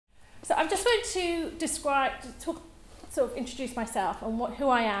So I'm just going to sort of introduce myself and who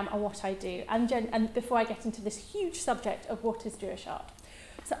I am and what I do, and before I get into this huge subject of what is Jewish art.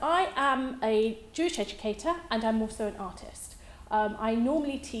 So I am a Jewish educator and I'm also an artist. I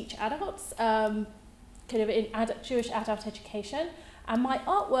normally teach adults, kind of in Jewish adult education, and my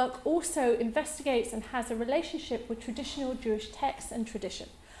artwork also investigates and has a relationship with traditional Jewish texts and tradition.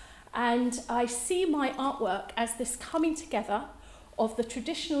 And I see my artwork as this coming together of the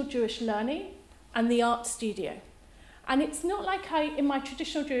traditional Jewish learning and the art studio. And it's not like in my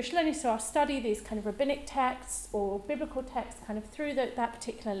traditional Jewish learning, so I'll study these kind of rabbinic texts or biblical texts kind of through that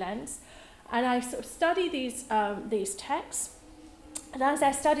particular lens. And I sort of study these texts. And as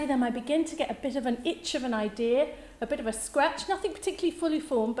I study them, I begin to get a bit of an itch of an idea, a bit of a scratch, nothing particularly fully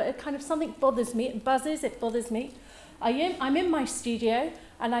formed, but it kind of something bothers me, it buzzes, it bothers me. I'm in my studio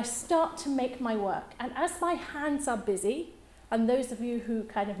and I start to make my work. And as my hands are busy, and those of you who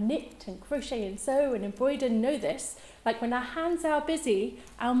kind of knit and crochet and sew and embroider know this, like when our hands are busy,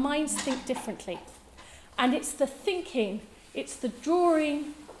 our minds think differently. And it's the thinking, it's the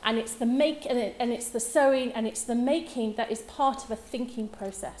drawing, and it's the and it's the sewing, and it's the making that is part of a thinking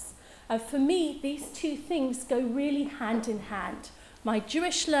process. And for me, these two things go really hand in hand. My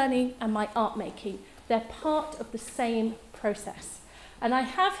Jewish learning and my art making, they're part of the same process. And I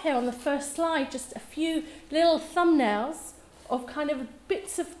have here on the first slide just a few little thumbnails of kind of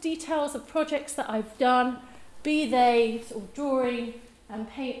bits of details of projects that I've done, be they sort of drawing and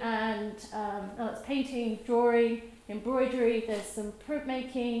it's painting, drawing, embroidery, there's some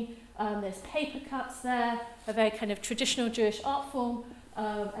printmaking, there's paper cuts there, a very kind of traditional Jewish art form,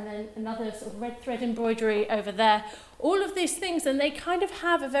 and then another sort of red thread embroidery over there. All of these things, and they kind of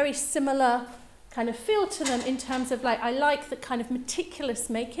have a very similar kind of feel to them in terms of I like the kind of meticulous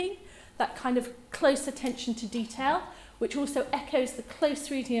making, that kind of close attention to detail, which also echoes the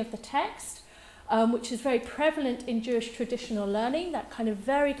close reading of the text, which is very prevalent in Jewish traditional learning, that kind of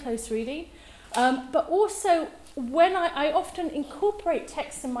very close reading. But also, when I often incorporate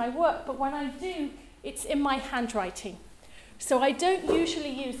text in my work, but when I do, it's in my handwriting. So I don't usually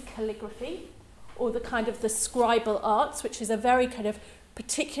use calligraphy or the kind of the scribal arts, which is a very kind of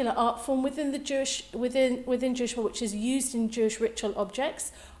particular art form within the within Jewish world, which is used in Jewish ritual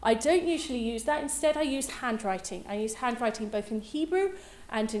objects. I don't usually use that. Instead, I use handwriting. I use handwriting both in Hebrew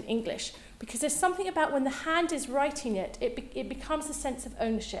and in English, because there's something about when the hand is writing it becomes a sense of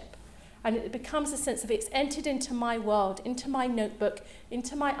ownership. And it becomes a sense of it's entered into my world, into my notebook,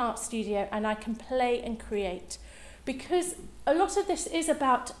 into my art studio, and I can play and create. Because a lot of this is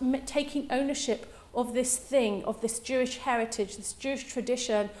about taking ownership of this thing, of this Jewish heritage, this Jewish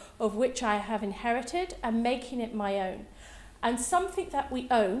tradition of which I have inherited, and making it my own. And something that we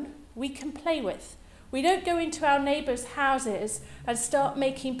own, we can play with. We don't go into our neighbours' houses and start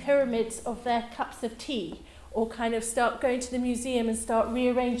making pyramids of their cups of tea, or kind of start going to the museum and start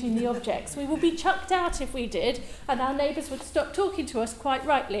rearranging the objects. We will be chucked out if we did, and our neighbours would stop talking to us quite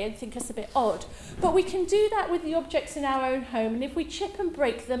rightly and think us a bit odd. But we can do that with the objects in our own home, and if we chip and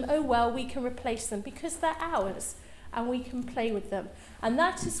break them, oh well, we can replace them because they're ours, and we can play with them. And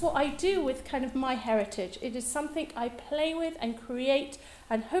that is what I do with kind of my heritage. It is something I play with and create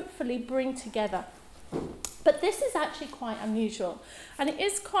and hopefully bring together. But this is actually quite unusual, and it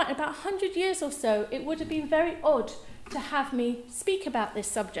is quite about 100 years or so. It would have been very odd to have me speak about this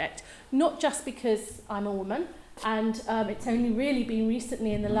subject, not just because I'm a woman, and it's only really been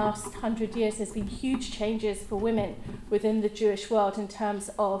recently in the last 100 years there's been huge changes for women within the Jewish world in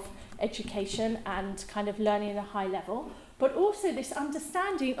terms of education and kind of learning at a high level, but also this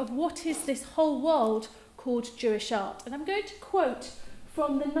understanding of what is this whole world called Jewish art. And I'm going to quote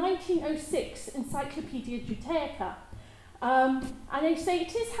from the 1906 Encyclopedia Judaica. And they say,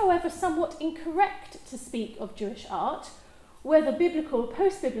 it is, however, somewhat incorrect to speak of Jewish art, whether biblical or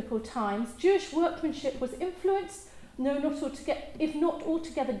post-biblical times, Jewish workmanship was influenced, if not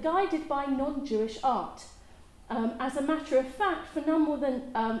altogether guided by non-Jewish art. As a matter of fact, for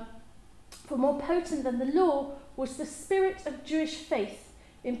more potent than the law was the spirit of Jewish faith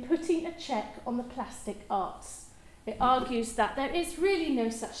in putting a check on the plastic arts. It argues that there is really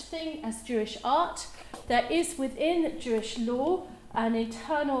no such thing as Jewish art. There is within Jewish law an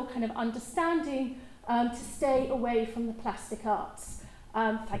internal kind of understanding to stay away from the plastic arts.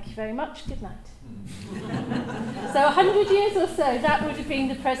 Thank you very much. Good night. So 100 years or so, that would have been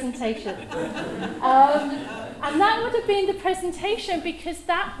the presentation. And that would have been the presentation because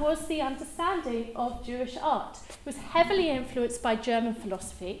that was the understanding of Jewish art. It was heavily influenced by German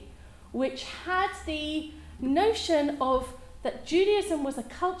philosophy, which had the notion of that Judaism was a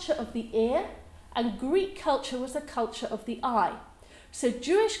culture of the ear and Greek culture was a culture of the eye. So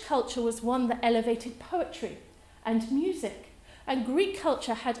Jewish culture was one that elevated poetry and music, and Greek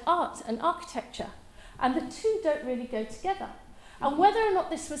culture had art and architecture, and the two don't really go together. And whether or not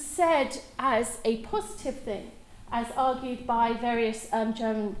this was said as a positive thing, as argued by various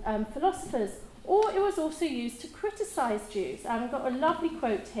German philosophers, or it was also used to criticise Jews. And I've got a lovely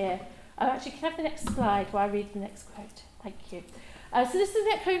quote here. Actually, can I have the next slide while I read the next quote? Thank you. So this is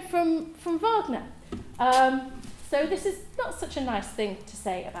a quote from Wagner. So this is not such a nice thing to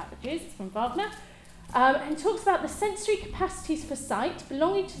say about the Jews. It's from Wagner. And talks about the sensory capacities for sight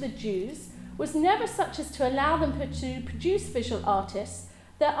belonging to the Jews was never such as to allow them to produce visual artists.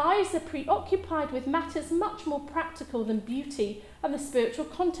 Their eyes are preoccupied with matters much more practical than beauty and the spiritual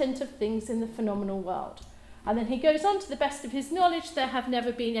content of things in the phenomenal world. And then he goes on, to the best of his knowledge, there have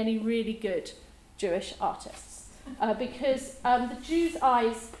never been any really good Jewish artists, because the Jews'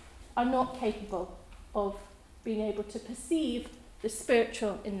 eyes are not capable of being able to perceive the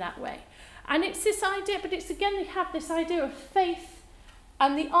spiritual in that way. And it's this idea, but it's again, we have this idea of faith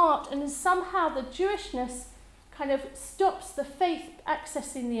and the art, and somehow the Jewishness kind of stops the faith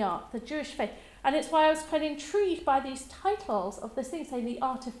accessing the art, the Jewish faith. And it's why I was quite intrigued by these titles of this thing, saying the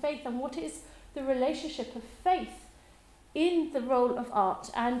art of faith, and what is the relationship of faith in the role of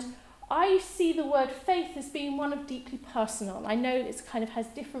art. And I see the word faith as being one of deeply personal. I know it's kind of has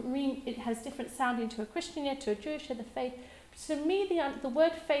different it has different sounding to a Christian ear, to a Jewish ear, the faith. But to me, the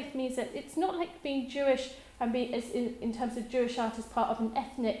word faith means that it's not like being Jewish and being, in terms of Jewish art, as part of an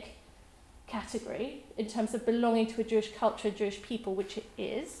ethnic category, in terms of belonging to a Jewish culture, a Jewish people, which it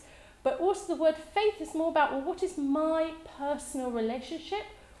is. But also the word faith is more about, well, what is my personal relationship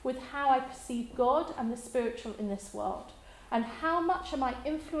with how I perceive God and the spiritual in this world? And how much am I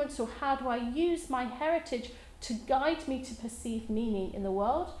influenced, or how do I use my heritage to guide me to perceive meaning in the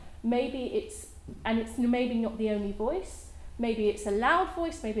world? Maybe it's maybe not the only voice. Maybe it's a loud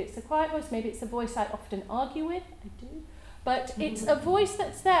voice, maybe it's a quiet voice, maybe it's a voice I often argue with, I do. But it's a voice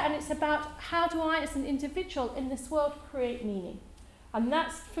that's there, and it's about how do I as an individual in this world create meaning? And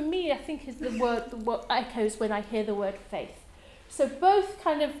that's, for me, I think is the word what echoes when I hear the word faith. So both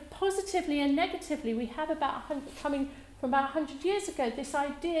kind of positively and negatively, we have coming from about 100 years ago, this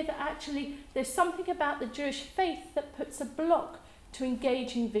idea that actually there's something about the Jewish faith that puts a block to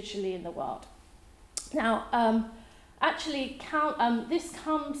engaging visually in the world. Now, there's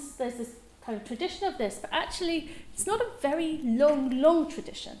this kind of tradition of this, but actually it's not a very long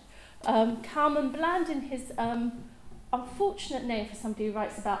tradition. Carmen Bland, in his unfortunate name for somebody who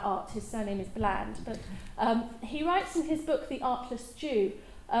writes about art, his surname is Bland, but he writes in his book, The Artless Jew,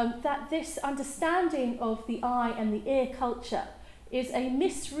 that this understanding of the eye and the ear culture is a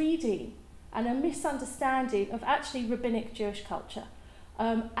misreading and a misunderstanding of actually rabbinic Jewish culture.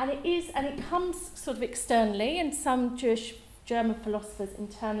 And it comes sort of externally, and some German philosophers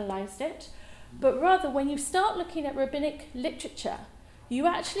internalized it, but rather when you start looking at rabbinic literature, you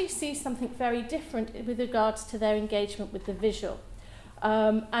actually see something very different with regards to their engagement with the visual.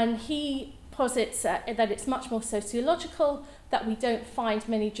 And he posits that it's much more sociological, that we don't find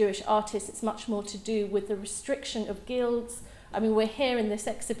many Jewish artists. It's much more to do with the restriction of guilds. I mean, we're here in this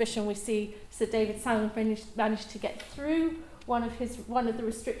exhibition, we see Sir David Salmon managed to get through one of the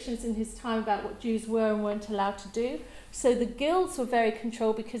restrictions in his time about what Jews were and weren't allowed to do. So the guilds were very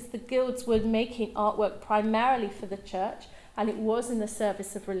controlled, because the guilds were making artwork primarily for the church, and it was in the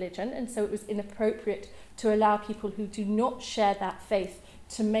service of religion, and so it was inappropriate to allow people who do not share that faith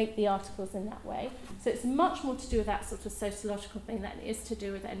to make the articles in that way. So it's much more to do with that sort of sociological thing than it is to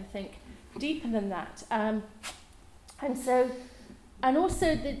do with anything deeper than that. And also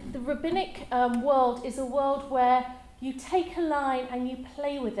the rabbinic world is a world where you take a line and you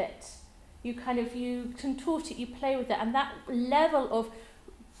play with it. You contort it, you play with it, and that level of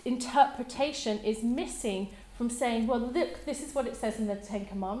interpretation is missing from saying, well, look, this is what it says in the Ten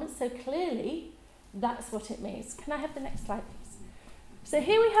Commandments, so clearly that's what it means. Can I have the next slide, please? So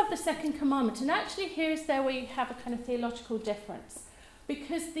here we have the second commandment, and actually here is where we have a kind of theological difference,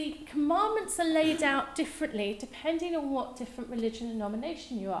 because the commandments are laid out differently depending on what different religion and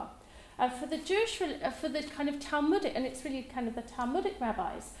denomination you are. For the kind of Talmudic, and it's really kind of the Talmudic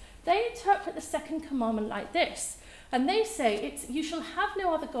rabbis, they interpret the second commandment like this, and they say, you shall have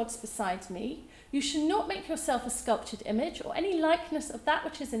no other gods besides me, you shall not make yourself a sculptured image, or any likeness of that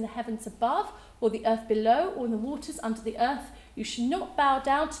which is in the heavens above, or the earth below, or in the waters under the earth, you should not bow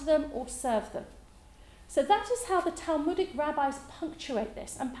down to them or serve them. So that is how the Talmudic rabbis punctuate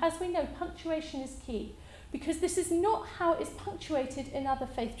this, and as we know, punctuation is key, because this is not how it is punctuated in other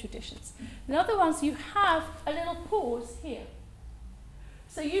faith traditions. In other ones, you have a little pause here.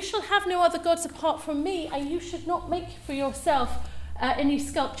 So you shall have no other gods apart from me, and you should not make for yourself any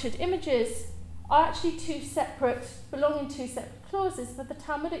sculptured images are actually belonging to separate clauses. For the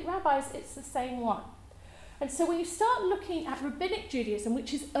Talmudic rabbis, it's the same one. And so when you start looking at Rabbinic Judaism,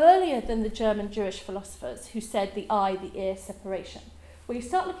 which is earlier than the German Jewish philosophers who said the eye, the ear separation, when you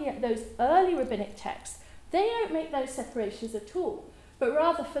start looking at those early Rabbinic texts, they don't make those separations at all. But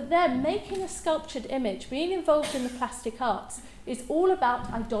rather for them, making a sculptured image, being involved in the plastic arts, is all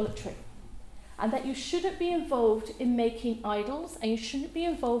about idolatry. And that you shouldn't be involved in making idols, and you shouldn't be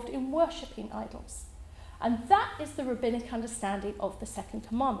involved in worshipping idols. And that is the rabbinic understanding of the second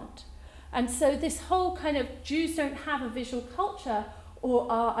commandment. And so this whole kind of Jews don't have a visual culture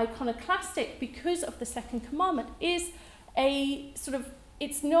or are iconoclastic because of the second commandment is a sort of,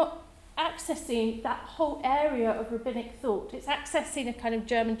 it's not accessing that whole area of rabbinic thought. It's accessing a kind of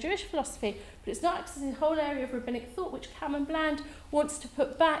German Jewish philosophy, but it's not accessing the whole area of rabbinic thought, which Cameron Bland wants to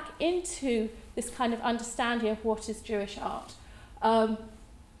put back into this kind of understanding of what is Jewish art.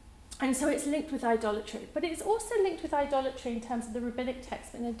 And so it's linked with idolatry, but it's also linked with idolatry in terms of the rabbinic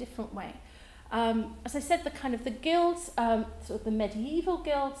text, but in a different way. As I said, the kind of the guilds, sort of the medieval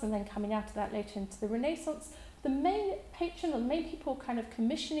guilds, and then coming out of that later into the Renaissance, the main patron or the main people kind of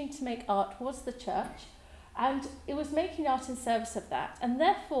commissioning to make art was the church, and it was making art in service of that. And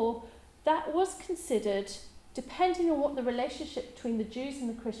therefore, that was considered, depending on what the relationship between the Jews and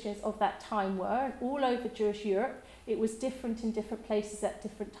the Christians of that time were, and all over Jewish Europe, it was different in different places at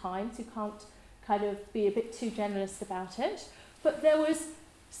different times. You can't kind of be a bit too generalist about it. But there was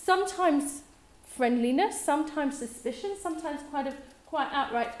sometimes friendliness, sometimes suspicion, sometimes quite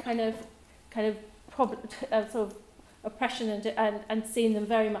outright kind of sort of oppression and seeing them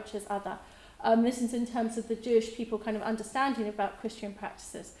very much as other. This is in terms of the Jewish people kind of understanding about Christian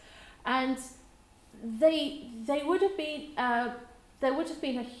practices. And there would have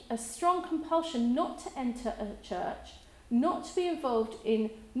been a strong compulsion not to enter a church, not to be involved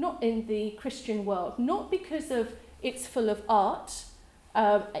not in the Christian world, not because of it's full of art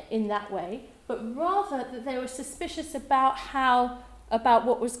in that way, but rather that they were suspicious about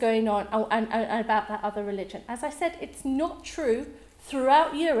what was going on and about that other religion. As I said, it's not true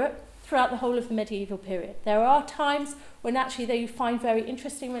throughout Europe, throughout the whole of the medieval period. There are times when actually you find very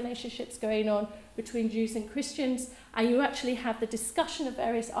interesting relationships going on between Jews and Christians, and you actually have the discussion of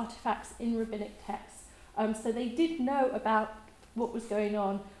various artifacts in rabbinic texts. So they did know about what was going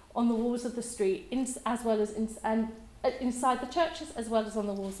on the walls of the street, as well as inside the churches, as well as on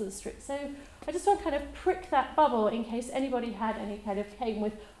the walls of the street. So I just want to kind of prick that bubble in case anybody had any kind of came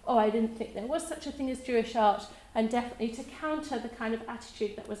with, oh, I didn't think there was such a thing as Jewish art, and definitely to counter the kind of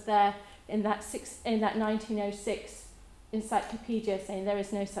attitude that was there in that 1906 encyclopedia saying there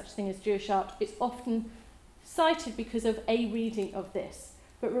is no such thing as Jewish art. It's often cited because of a reading of this.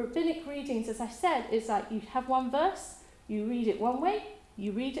 But rabbinic readings, as I said, is like you have one verse, you read it one way,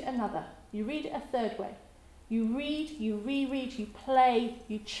 you read it another, you read it a third way. You read, you reread, you play,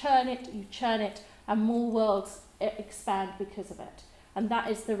 you churn it, and more worlds expand because of it. And that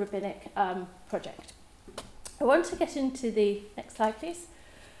is the rabbinic project. I want to get into the next slide, please.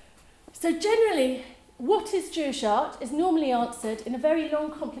 So generally, what is Jewish art is normally answered in a very long,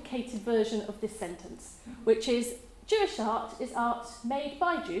 complicated version of this sentence, which is Jewish art is art made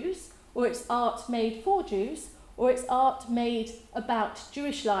by Jews, or it's art made for Jews, or it's art made about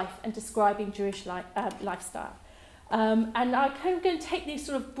Jewish life and describing Jewish lifestyle. And I'm kind of going to take these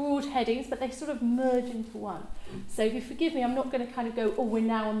sort of broad headings, but they sort of merge into one. So if you forgive me, I'm not going to kind of go, oh, we're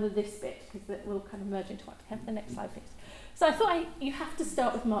now on this bit, because it will kind of merge into one. Can I have the next slide, please? So I thought you have to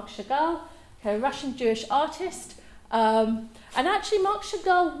start with Marc Chagall, a Russian Jewish artist. And actually Marc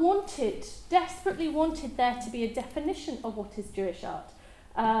Chagall desperately wanted there to be a definition of what is Jewish art.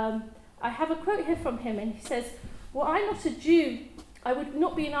 I have a quote here from him, and he says, well, I'm not a Jew. I would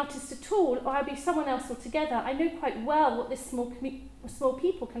not be an artist at all, or I'd be someone else altogether. I know quite well what this small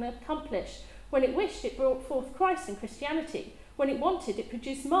people can accomplish. When it wished, it brought forth Christ and Christianity. When it wanted, it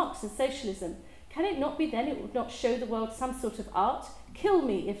produced Marx and socialism. Can it not be then it would not show the world some sort of art? Kill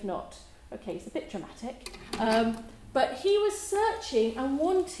me if not. Okay, it's a bit dramatic. But he was searching and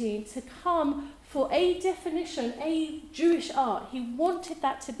wanting to come for a definition, a Jewish art. He wanted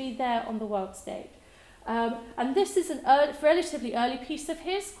that to be there on the world stage. And this is a relatively early piece of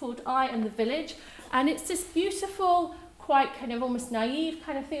his called I and the Village. And it's this beautiful, quite kind of almost naive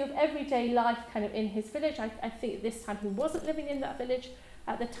kind of thing of everyday life kind of in his village. I think at this time he wasn't living in that village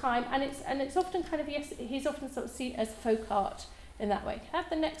at the time. And it's often kind of, yes, he's often sort of seen as folk art in that way. Can I have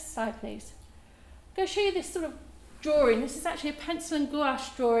the next slide, please? I'm going to show you this sort of drawing. This is actually a pencil and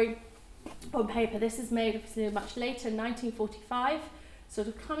gouache drawing on paper. This is made obviously much later, 1945, sort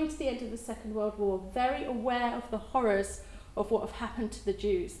of coming to the end of the Second World War, very aware of the horrors of what have happened to the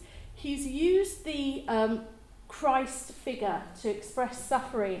Jews. He's used the Christ figure to express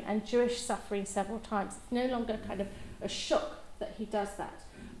suffering and Jewish suffering several times. It's no longer kind of a shock that he does that.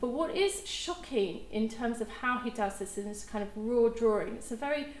 But what is shocking in terms of how he does this in this kind of raw drawing, it's a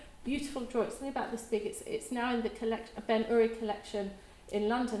very beautiful drawing. It's only about this big. It's now in the Ben Uri collection in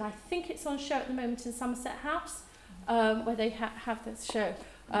London. I think it's on show at the moment in Somerset House, where they have this show.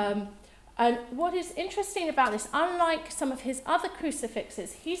 And what is interesting about this, unlike some of his other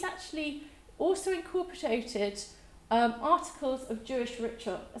crucifixes, he's actually also incorporated articles of Jewish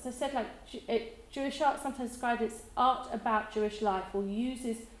ritual. As I said, Jewish art sometimes described as art about Jewish life, or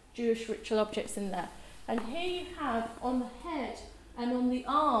uses Jewish ritual objects in there. And here you have on the head and on the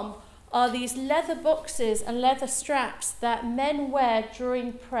arm are these leather boxes and leather straps that men wear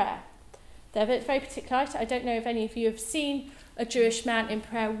during prayer. They're very particular. I don't know if any of you have seen a Jewish man in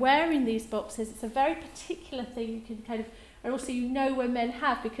prayer wearing these boxes. It's a very particular thing. You can kind of, and also you know when men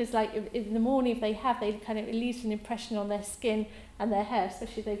have, because like in the morning if they have, they kind of, it leaves an impression on their skin and their hair,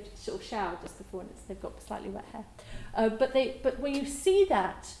 especially if they've sort of showered just before and they've got slightly wet hair. But when you see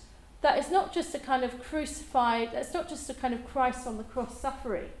that, that is not just a kind of crucified, that's not just a kind of Christ on the cross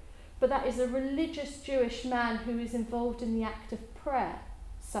suffering, but that is a religious Jewish man who is involved in the act of prayer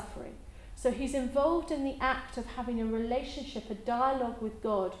suffering. So he's involved in the act of having a relationship, a dialogue with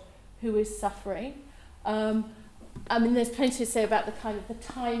God who is suffering. I mean, there's plenty to say about the kind of the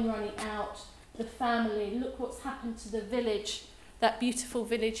time running out, the family. Look what's happened to the village, that beautiful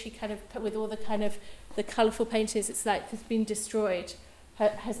village he kind of put with all the kind of the colourful paintings. It's like has been destroyed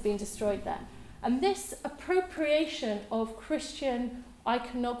there. And this appropriation of Christian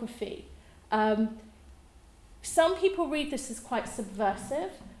iconography, some people read this as quite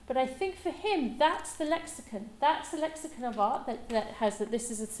subversive. But I think for him, that's the lexicon. That's the lexicon of art that has that this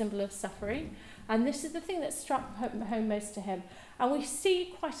is a symbol of suffering. And this is the thing that struck home most to him. And we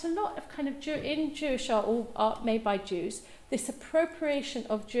see quite a lot of kind of in Jewish art, or art made by Jews, this appropriation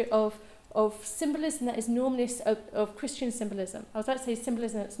of symbolism that is normally of Christian symbolism. I was about to say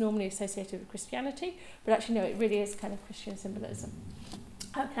symbolism that's normally associated with Christianity, but actually no, it really is kind of Christian symbolism.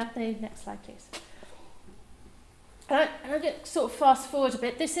 Can I have the next slide, please? And I'll get sort of fast forward a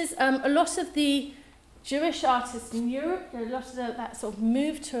bit. This is a lot of the Jewish artists in Europe. A lot of that sort of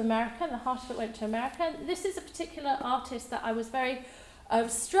moved to America. The heart of it went to America. This is a particular artist that I was very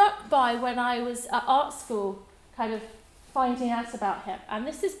struck by when I was at art school, kind of finding out about him. And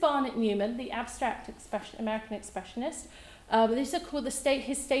this is Barnett Newman, the abstract American expressionist. These are called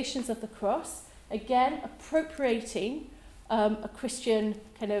his Stations of the Cross. Again, appropriating a Christian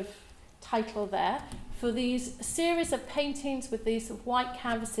kind of title there, for these series of paintings with these white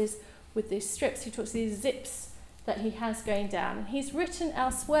canvases with these strips. He talks these zips that he has going down. And he's written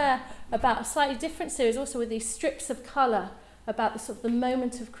elsewhere about a slightly different series, also with these strips of colour, about the sort of the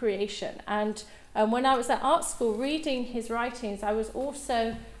moment of creation. And when I was at art school reading his writings, I was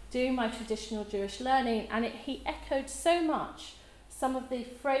also doing my traditional Jewish learning, and he echoed so much some of the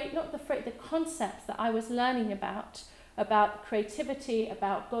the concepts that I was learning about creativity,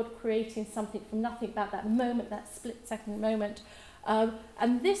 about God creating something from nothing, about that moment, that split-second moment.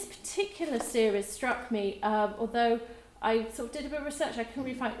 And this particular series struck me, although I sort of did a bit of research, I couldn't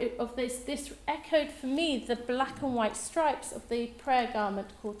really find it, of this. This echoed for me the black and white stripes of the prayer garment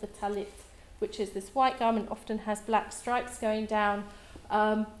called the talit, which is this white garment, often has black stripes going down.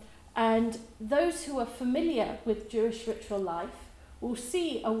 And those who are familiar with Jewish ritual life will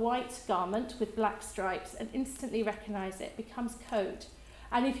see a white garment with black stripes and instantly recognize it, becomes code.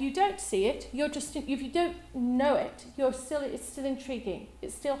 And if you don't see it, if you don't know it, it's still intriguing.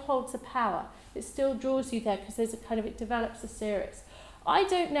 It still holds a power. It still draws you there because it develops a series. I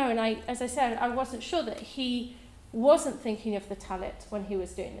don't know, and as I said, I wasn't sure that he wasn't thinking of the talit when he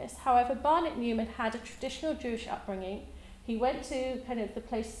was doing this. However, Barnett Newman had a traditional Jewish upbringing. He went to kind of the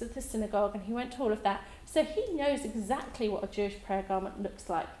places of the synagogue, and he went to all of that. So he knows exactly what a Jewish prayer garment looks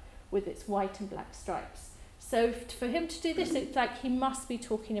like with its white and black stripes. So for him to do this, it's like he must be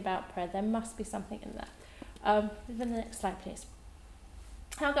talking about prayer. There must be something in there. The next slide, please.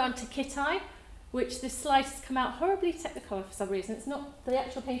 I'll go on to Kittai, which this slide has come out horribly technicolor for some reason. It's not, the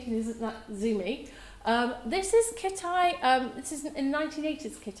actual painting isn't that zoomy. This is Kittai, this is in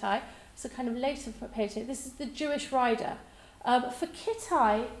 1980s Kittai. It's a kind of later painting. This is the Jewish rider. For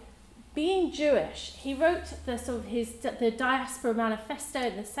Kittai, being Jewish, he wrote the Diaspora Manifesto,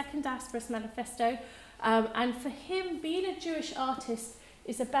 the Second Diaspora Manifesto, and for him, being a Jewish artist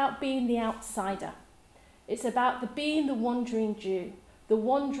is about being the outsider. It's about being the wandering Jew, the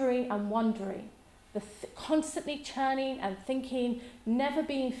wandering and wondering, constantly churning and thinking, never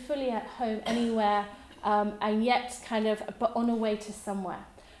being fully at home anywhere, and yet kind of but on a way to somewhere.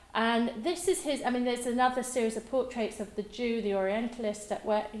 And this is his, I mean, there's another series of portraits of the Jew, the Orientalist, at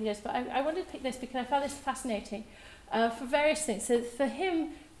where he goes, but I wanted to pick this because I found this fascinating for various things. So for him,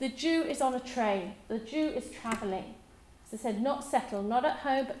 the Jew is on a train. The Jew is travelling. As I said, not settled, not at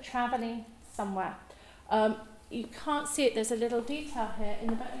home, but travelling somewhere. You can't see it. There's a little detail here in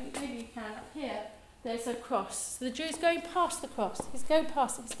the back. Maybe you can up here. There's a cross. So the Jew is going past the cross. He's going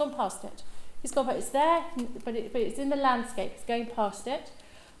past it. He's gone past it. He's gone past it. It's there, but it's in the landscape. He's going past it.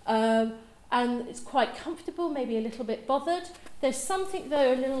 And it's quite comfortable, maybe a little bit bothered. There's something,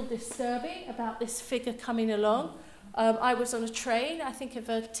 though, a little disturbing about this figure coming along. I was on a train. I think if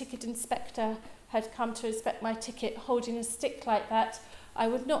a ticket inspector had come to inspect my ticket holding a stick like that, I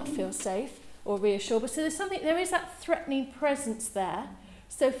would not feel safe or reassured. But so there is that threatening presence there.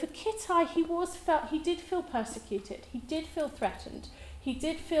 So for Kittai, he did feel persecuted. He did feel threatened. He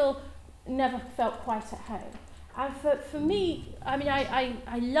did never felt quite at home. And for me, I mean,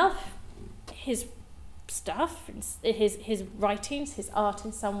 I love his stuff, his writings, his art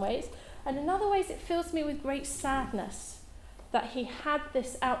in some ways. And in other ways, it fills me with great sadness that he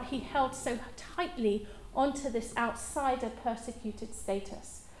held so tightly onto this outsider persecuted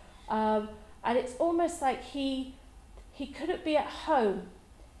status. And it's almost like he couldn't be at home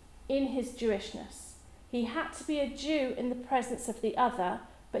in his Jewishness. He had to be a Jew in the presence of the other,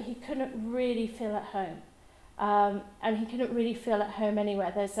 but he couldn't really feel at home. And he couldn't really feel at home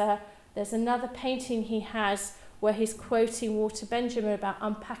anywhere. There's another painting he has where he's quoting Walter Benjamin about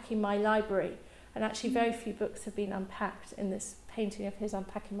unpacking my library. And actually very few books have been unpacked in this painting of his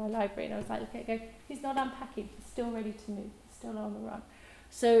unpacking my library. And I was like, looking at it, he's not unpacking, he's still ready to move, he's still on the run.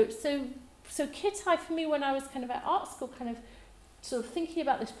 So Kittai, for me, when I was kind of at art school, kind of sort of thinking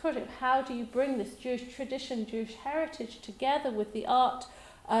about this project, how do you bring this Jewish tradition, Jewish heritage together with the art?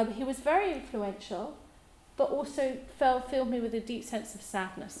 He was very influential, but also filled me with a deep sense of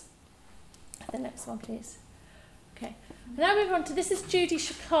sadness. The next one, please. Okay. Now move on to, this is Judy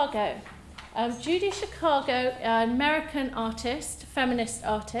Chicago. Judy Chicago, an American artist, feminist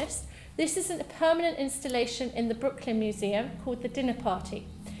artist. This is a permanent installation in the Brooklyn Museum called The Dinner Party.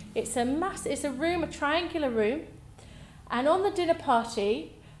 It's a room, a triangular room, and on the dinner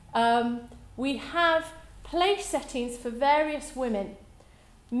party, we have place settings for various women.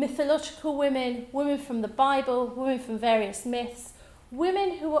 Mythological women, women from the Bible, women from various myths,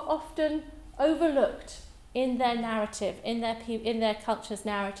 women who are often overlooked in their narrative, in their culture's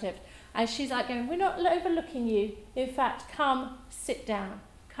narrative. And she's like going, we're not overlooking you. In fact, come, sit down.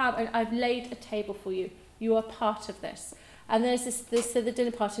 Come, and I've laid a table for you. You are part of this. And there's so the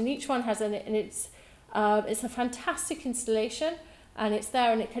dinner party, and each one has it's a fantastic installation, and it's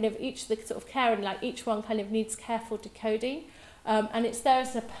there, and it kind of the sort of care, and like each one kind of needs careful decoding. And it's there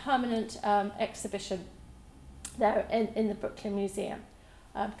as a permanent exhibition there in the Brooklyn Museum.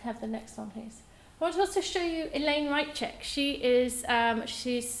 Can I have the next one, please? I want to also show you Elaine Reitchek. She is,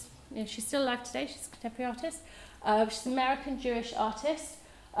 she's still alive today. She's a contemporary artist. She's an American Jewish artist.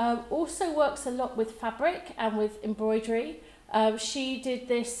 Also works a lot with fabric and with embroidery. She did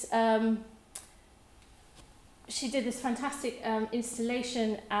this fantastic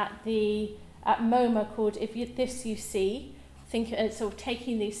installation at MoMA called This You See. Sort of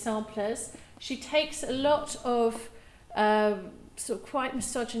taking these samplers. She takes a lot of sort of quite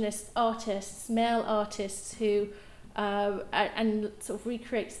misogynist artists, male artists, who and sort of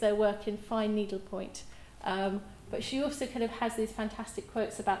recreates their work in fine needlepoint. But she also kind of has these fantastic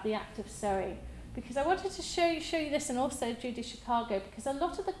quotes about the act of sewing. Because I wanted to show you this, and also Judy Chicago, because a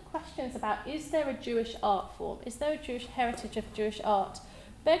lot of the questions about is there a Jewish art form, is there a Jewish heritage of Jewish art,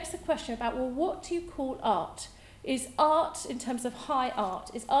 begs the question about, well, what do you call art? Is art, in terms of high art,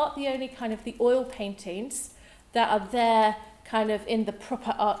 is art the only kind of the oil paintings that are there kind of in the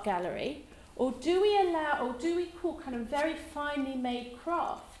proper art gallery? Or do we call kind of very finely made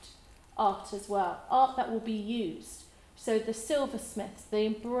craft art as well, art that will be used? So the silversmiths, the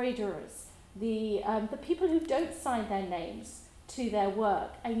embroiderers, the people who don't sign their names to their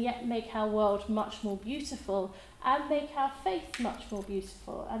work and yet make our world much more beautiful and make our faith much more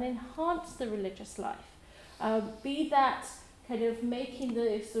beautiful and enhance the religious life. Be that kind of making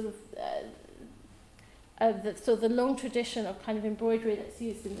the sort of the long tradition of kind of embroidery that's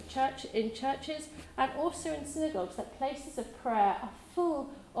used in churches and also in synagogues, that places of prayer are full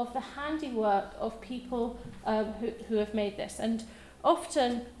of the handiwork of people who have made this. And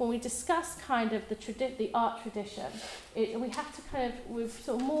often when we discuss kind of the art tradition, we have to kind of, we're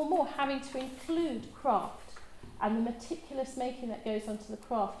sort of more and more having to include craft and the meticulous making that goes onto the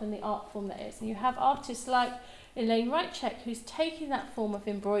craft and the art form that is. And you have artists like Elaine Wrightcheck, who's taking that form of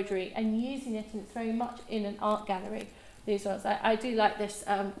embroidery and using it, and it's very much in an art gallery. These ones. I do like this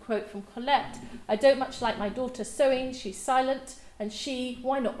quote from Colette. I don't much like my daughter sewing, she's silent, and she,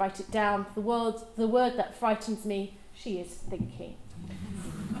 why not write it down? The word that frightens me, she is thinking.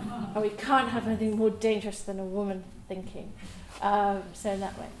 And we can't have anything more dangerous than a woman thinking. So in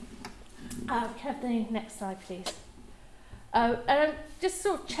that way. Have the next slide, please. And just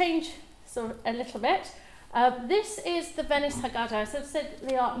sort of change a little bit. This is the Venice Haggadah. As I've said,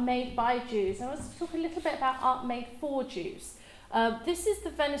 the art made by Jews. I want to talk a little bit about art made for Jews. This is the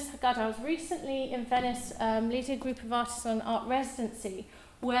Venice Haggadah. I was recently in Venice leading a group of artists on art residency,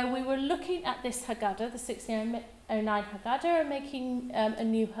 where we were looking at this Haggadah, the 1609 Haggadah, and making a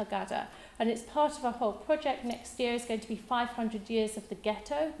new Haggadah. And it's part of our whole project. Next year is going to be 500 years of the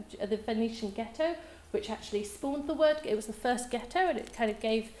ghetto, the Venetian ghetto, which actually spawned the word. It was the first ghetto, and it kind of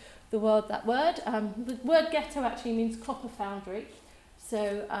gave the world that word. The word ghetto actually means copper foundry.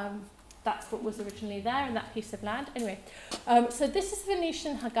 So that's what was originally there in that piece of land. Anyway, so this is the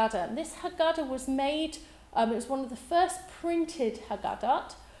Venetian Haggadah. And this Haggadah was made, it was one of the first printed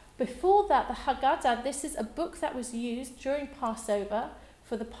Haggadah. Before that, the Haggadah, this is a book that was used during Passover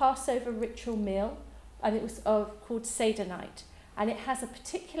for the Passover ritual meal, and it was called Seder night. And it has a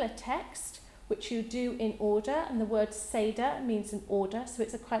particular text which you do in order, and the word Seder means an order, so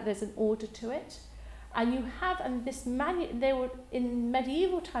there's an order to it. And you have, and this in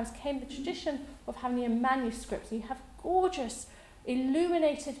medieval times came the tradition of having a manuscript. So you have gorgeous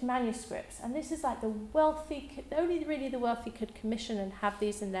illuminated manuscripts, and this is like the wealthy, only really the wealthy could commission and have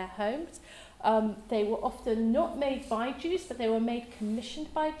these in their homes. They were often not made by Jews, but they were made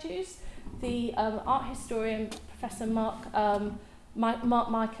commissioned by Jews. The art historian, Professor Mark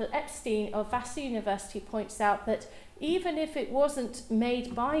Michael Epstein of Vassar University points out that even if it wasn't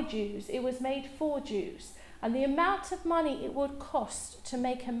made by Jews, it was made for Jews. And the amount of money it would cost to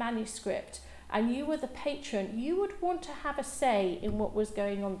make a manuscript, and you were the patron, you would want to have a say in what was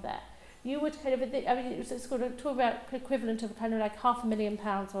going on there. You would kind of, I mean, it's sort of talk about equivalent of kind of like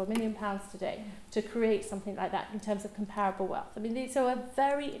 £500,000 or £1 million today to create something like that in terms of comparable wealth. I mean, these are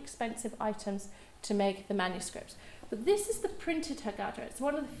very expensive items to make the manuscripts. But this is the printed Haggadah. It's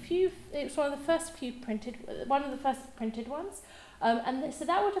one of the first printed ones. So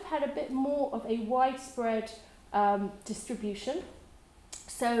that would have had a bit more of a widespread distribution.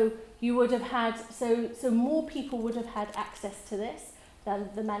 So you would have had, so more people would have had access to this than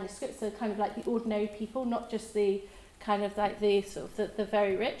the manuscript. So kind of like the ordinary people, not just the kind of like the sort of the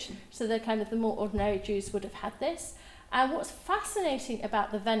very rich. So the kind of the more ordinary Jews would have had this. And what's fascinating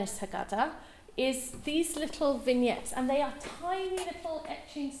about the Venice Haggadah is these little vignettes, and they are tiny little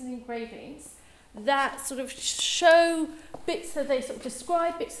etchings and engravings that sort of show bits, that they sort of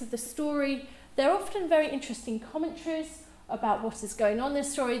describe bits of the story. They're often very interesting commentaries about what is going on in the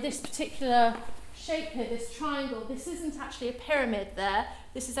story. This particular shape here, this triangle, this isn't actually a pyramid there.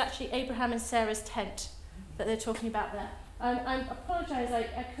 This is actually Abraham and Sarah's tent that they're talking about there. I apologise,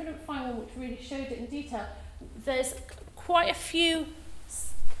 I couldn't find one which really showed it in detail. There's quite a few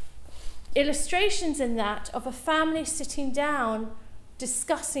illustrations in that of a family sitting down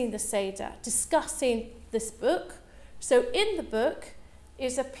discussing the Seder, discussing this book. So in the book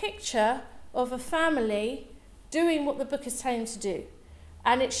is a picture of a family doing what the book is telling them to do.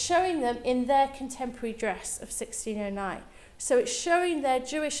 And it's showing them in their contemporary dress of 1609. So it's showing their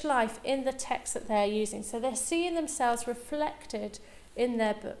Jewish life in the text that they're using. So they're seeing themselves reflected in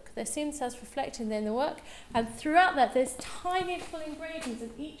their book. They're seeing themselves reflected in the work. And throughout that, there's tiny little engravings,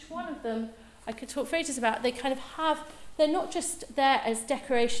 and each one of them, I could talk for ages about, they kind of have, they're not just there as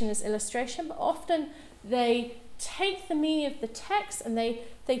decoration, as illustration, but often they take the meaning of the text and they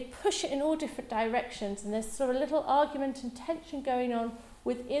push it in all different directions. And there's sort of a little argument and tension going on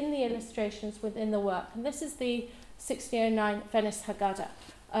within the illustrations, within the work. And this is the 1609 Venice Haggadah.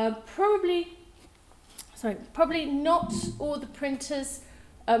 Probably not all the printers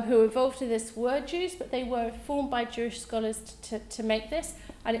who were involved in this were Jews, but they were informed by Jewish scholars to make this,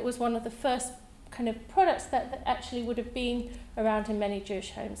 and it was one of the first kind of products that actually would have been around in many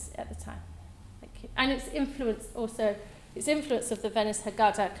Jewish homes at the time. Thank you. And its influence of the Venice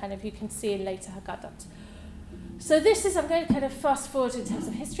Haggadah kind of you can see in later Haggadahs. So this is, I'm going to kind of fast forward in terms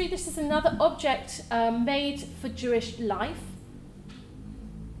of history, this is another object made for Jewish life.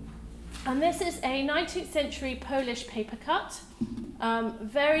 And this is a 19th century Polish paper cut.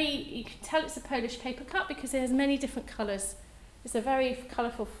 You can tell it's a Polish paper cut because it has many different colours. It's a very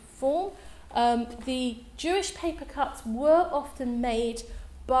colourful form. The Jewish paper cuts were often made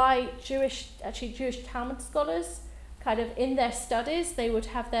by Jewish Talmud scholars. Kind of in their studies, they would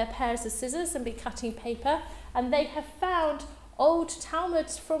have their pairs of scissors and be cutting paper, and they have found old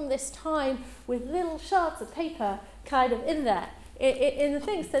Talmuds from this time with little shards of paper kind of in there, in the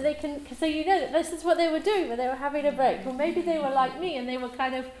thing, so they can, so you know that this is what they were doing when they were having a break. Or maybe they were like me and they were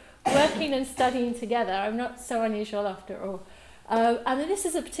kind of working and studying together. I'm not so unusual after all. And this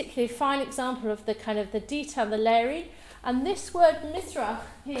is a particularly fine example of the kind of the detail, the layering. And this word Mizrach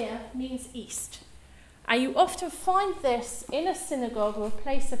here means east. And you often find this in a synagogue or a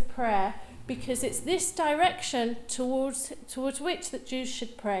place of prayer because it's this direction towards which that Jews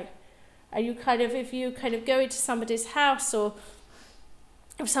should pray. And you kind of, if you kind of go into somebody's house, or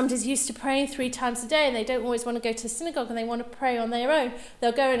if somebody's used to praying 3 times a day and they don't always want to go to the synagogue and they want to pray on their own,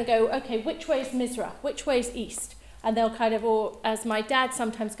 they'll go in and go, okay, which way is Mizrach? Which way is east? And they'll kind of, or as my dad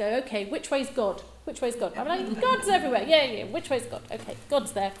sometimes go, okay, which way's God? Which way's God? I'm like, God's everywhere. Yeah, which way's God? Okay,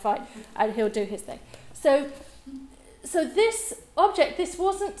 God's there, fine. And he'll do his thing. So this object, this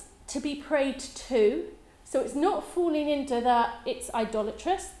wasn't to be prayed to. So it's not falling into that it's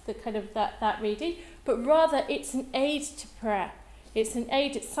idolatrous, the kind of that reading, but rather it's an aid to prayer. It's an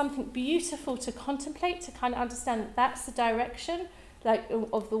aid, it's something beautiful to contemplate, to kind of understand that that's the direction like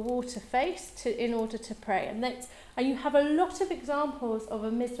of the wall to face in order to pray. And you have a lot of examples of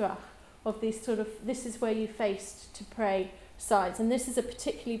a Mizrach, of these sort of, this is where you faced to pray signs. And this is a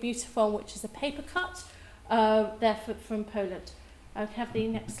particularly beautiful one, which is a paper cut from Poland. I'll have the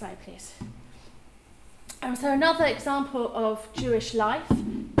next slide, please. So another example of Jewish life.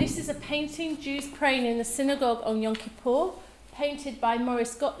 This is a painting, Jews praying in the synagogue on Yom Kippur, painted by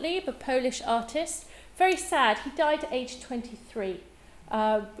Maurice Gottlieb, a Polish artist. Very sad. He died at age 23,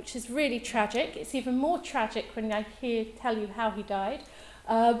 which is really tragic. It's even more tragic when I tell you how he died.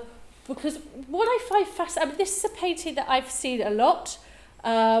 Because what I find fascinating, I mean, this is a painting that I've seen a lot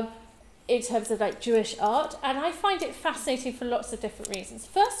in terms of like Jewish art, and I find it fascinating for lots of different reasons.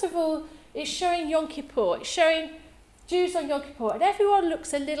 First of all, it's showing Yom Kippur. It's showing Jews on Yom Kippur, and everyone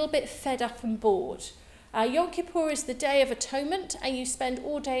looks a little bit fed up and bored. Yom Kippur is the Day of Atonement, and you spend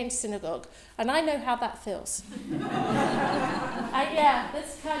all day in synagogue, and I know how that feels. And yeah,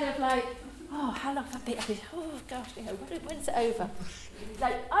 that's kind of like, oh, how long have I been? Oh gosh, when's it over?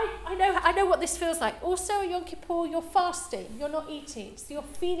 Like I know what this feels like. Also, Yom Kippur, you're fasting, you're not eating, so you're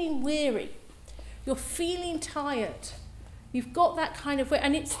feeling weary, you're feeling tired. You've got that kind of,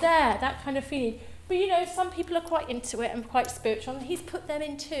 and it's there, that kind of feeling. But you know, some people are quite into it and quite spiritual, and he's put them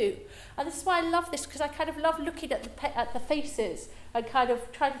in too. And this is why I love this, because I kind of love looking at the faces and kind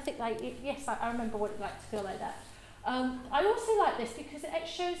of trying to think like, yes, I remember what it's like to feel like that. I also like this because it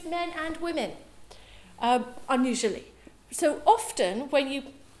shows men and women, unusually. So often when you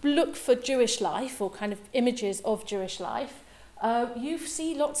look for Jewish life or kind of images of Jewish life, you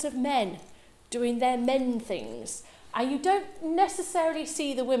see lots of men doing their men things. And you don't necessarily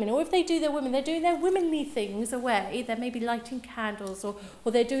see the women, or if they do their women, they're doing their womanly things away. They're maybe lighting candles, or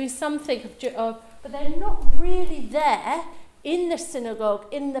they're doing something, but they're not really there in the synagogue,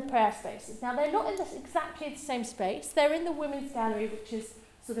 in the prayer spaces. Now, they're not in exactly the same space. They're in the women's gallery, which is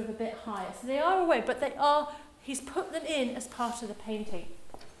sort of a bit higher. So they are away, but they are, he's put them in as part of the painting.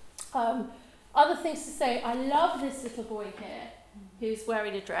 Other things to say, I love this little boy here who's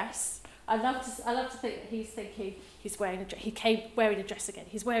wearing a dress. I love to think that he's thinking he's wearing a dress. He came wearing a dress again.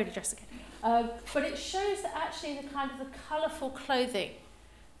 He's wearing a dress again. But it shows that actually the kind of the colourful clothing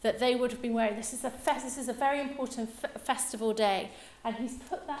that they would have been wearing. This is a very important festival day, and he's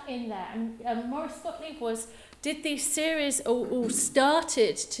put that in there. And Maurice Gottlieb did these series, or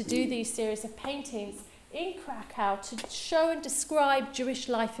started to do these series of paintings in Krakow to show and describe Jewish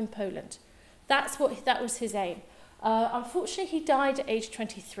life in Poland. That was his aim. Unfortunately, he died at age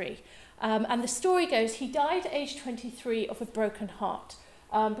 23. And the story goes, he died at age 23 of a broken heart.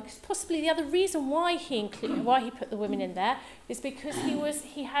 Because possibly the other reason why he put the women in there is because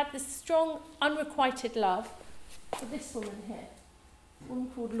he had this strong, unrequited love for this woman here, a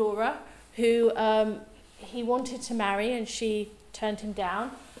woman called Laura, who he wanted to marry, and she turned him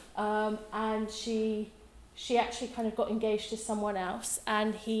down. And she actually kind of got engaged to someone else,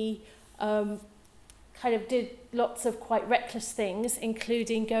 and he kind of did lots of quite reckless things,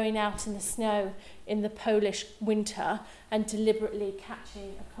 including going out in the snow in the Polish winter and deliberately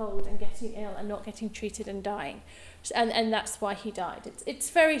catching a cold and getting ill and not getting treated and dying. And that's why he died. It's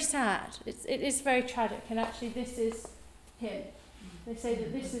very sad. It is very tragic. And actually this is him. They say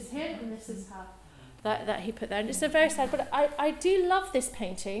that this is him and this is how that he put there. And it's a very sad, but I do love this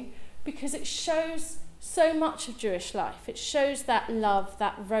painting because it shows so much of Jewish life. It shows that love,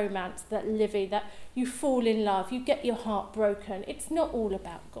 that romance, that living, that you fall in love, you get your heart broken. It's not all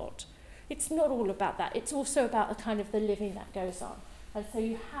about God. It's not all about that. It's also about the kind of the living that goes on. And so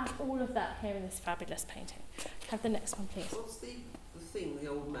you have all of that here in this fabulous painting. Have the next one, please. What's the thing, the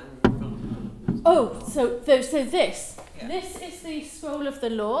old man in front of them? Oh, so this. Yeah. This is the scroll of the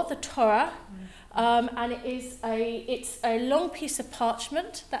law, the Torah. And it's a long piece of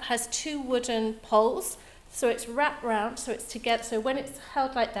parchment that has 2 wooden poles. So it's wrapped round, so it's together. So when it's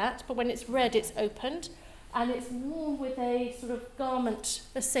held like that, but when it's read, it's opened. And it's worn with a sort of garment,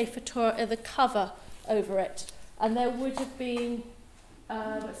 a Sefer Torah, the cover over it. And there would have been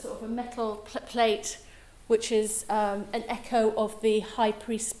sort of a metal plate, which is an echo of the high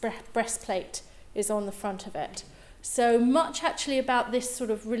priest's breastplate is on the front of it. So much actually about this sort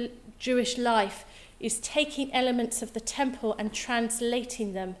of Jewish life is taking elements of the temple and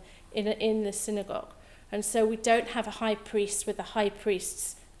translating them in the synagogue. And so we don't have a high priest with the high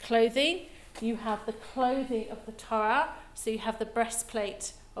priest's clothing. You have the clothing of the Torah, so you have the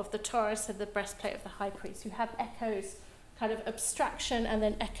breastplate of the Torah, so the breastplate of the high priest. You have echoes, kind of abstraction, and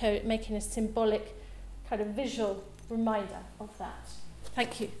then echo making a symbolic kind of visual reminder of that.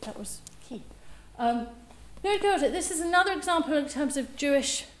 Thank you, that was key. This is another example in terms of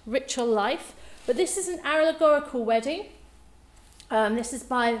Jewish ritual life, but this is an allegorical wedding. This is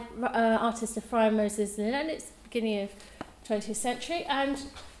by artist Ephraim Moses Lillen. It's beginning of 20th century, and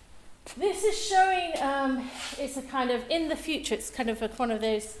this is showing, it's a kind of, in the future, it's kind of one of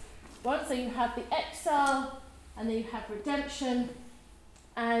those ones. So you have the exile, and then you have redemption,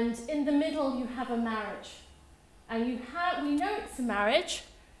 and in the middle you have a marriage. And we know it's a marriage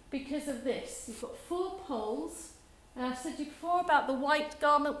because of this. You've got 4 poles, and I said to you before about the white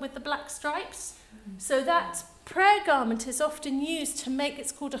garment with the black stripes. So that prayer garment is often used to make,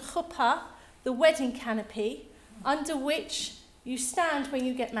 it's called a chuppah, the wedding canopy, under which you stand when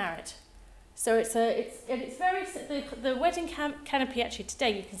you get married. So it's very, the wedding canopy actually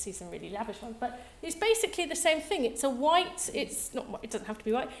today, you can see some really lavish ones, but it's basically the same thing. It's a white, it doesn't have to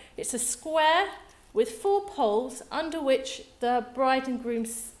be white, it's a square with 4 poles under which the bride and groom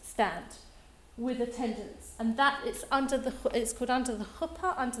stand with attendants. And that it's called under the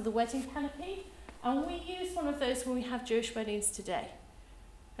chuppah, under the wedding canopy. And we use one of those when we have Jewish weddings today.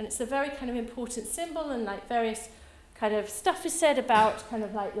 And it's a very kind of important symbol, and like various kind of stuff is said about kind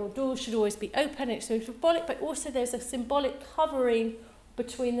of like your doors should always be open. It's so symbolic, but also there's a symbolic covering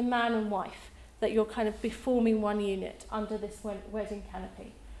between the man and wife, that you're kind of forming one unit under this wedding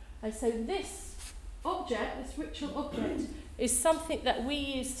canopy. And so this object, this ritual object, is something that we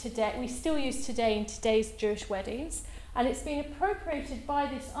use today, we still use today in today's Jewish weddings, and it's been appropriated by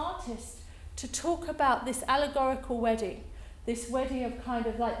this artist to talk about this allegorical wedding, this wedding of kind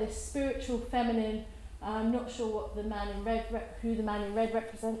of like this spiritual feminine. I'm not sure what the man in red, who the man in red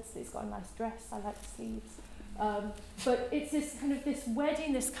represents. He's got a nice dress. I like the sleeves. But it's this kind of this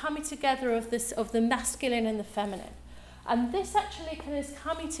wedding, this coming together of the masculine and the feminine. And this actually kind of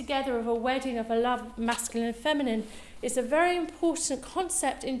coming together of a wedding of a love, masculine and feminine, is a very important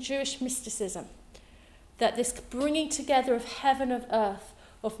concept in Jewish mysticism. That this bringing together of heaven and earth,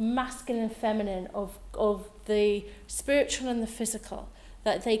 of masculine and feminine, of the spiritual and the physical,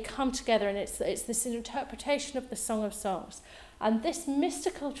 that they come together, and it's this interpretation of the Song of Songs. And this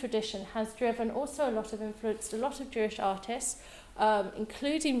mystical tradition has driven also a lot of influence, a lot of Jewish artists,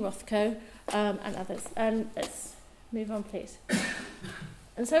 including Rothko and others. And let's move on, please.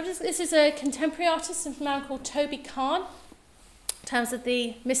 And so this is a contemporary artist, a man called Toby Kahn, in terms of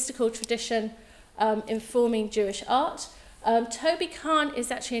the mystical tradition informing Jewish art. Toby Kahn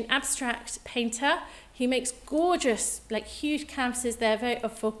is actually an abstract painter. He makes gorgeous, like huge canvases. They're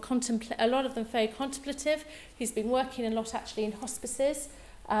a lot of them very contemplative. He's been working a lot actually in hospices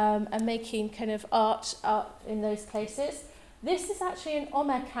and making kind of art in those places. This is actually an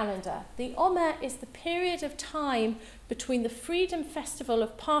Omer calendar. The Omer is the period of time between the Freedom Festival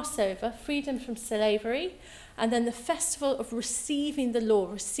of Passover, freedom from slavery, and then the festival of receiving the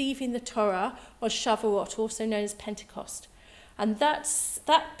law, receiving the Torah, or Shavuot, also known as Pentecost. And that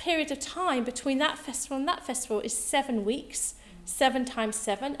period of time between that festival and that festival is 7 weeks, 7 times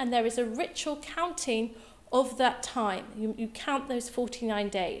 7, and there is a ritual counting of that time. You count those 49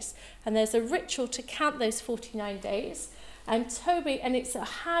 days, and there's a ritual to count those 49 days. And it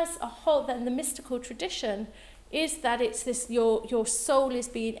has a whole, then the mystical tradition is that it's this, your soul is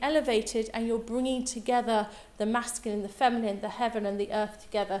being elevated, and you're bringing together the masculine, the feminine, the heaven and the earth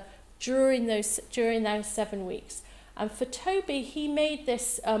together during those 7 weeks. And for Toby, he made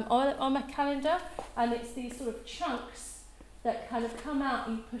this Omer calendar, and it's these sort of chunks that kind of come out,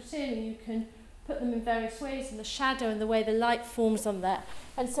 you put in, and you can put them in various ways, and the shadow and the way the light forms on there.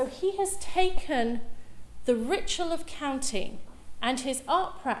 And so he has taken the ritual of counting and his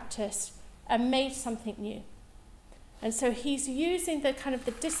art practice and made something new. And so he's using the kind of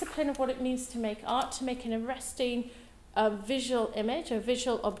the discipline of what it means to make art, to make an arresting visual image, a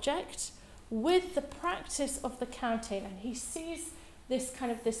visual object, with the practice of the counting. And he sees this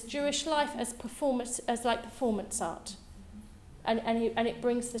kind of this Jewish life as performance, as like performance art. And it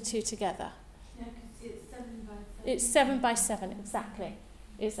brings the two together. Yeah, because it's 7 by 7. It's 7 by 7,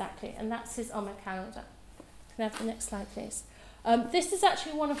 exactly. And that's his Omer calendar. Can I have the next slide, please? This is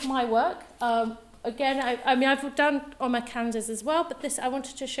actually one of my work. Again, I mean, I've done Omer calendars as well, but this, I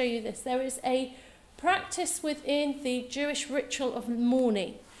wanted to show you this. There is a practice within the Jewish ritual of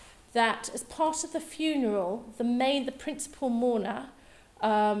mourning that, as part of the funeral, the principal mourner,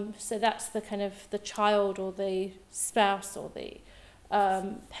 so that's the kind of the child or the spouse or the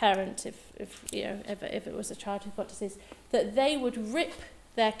parent, if it was a child who got disease, that they would rip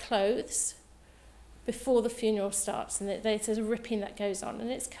their clothes before the funeral starts, and there's a ripping that goes on,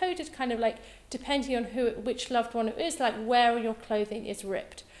 and it's coded kind of like depending on which loved one it is, like where your clothing is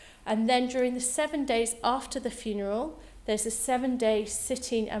ripped. And then during the 7 days after the funeral, there's a 7-day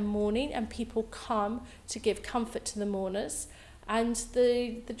sitting and mourning, and people come to give comfort to the mourners. And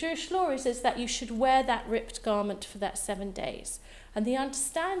the Jewish law is that you should wear that ripped garment for that 7 days. And the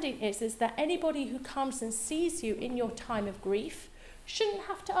understanding is that anybody who comes and sees you in your time of grief shouldn't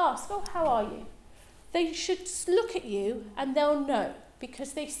have to ask, oh, how are you? They should look at you and they'll know,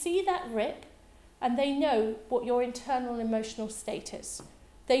 because they see that rip and they know what your internal emotional state is.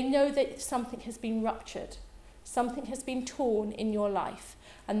 They know that something has been ruptured, something has been torn in your life,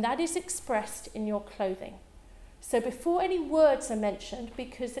 and that is expressed in your clothing. So before any words are mentioned,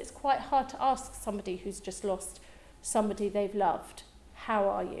 because it's quite hard to ask somebody who's just lost somebody they've loved, how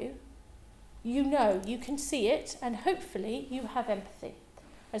are you? You know, you can see it, and hopefully you have empathy.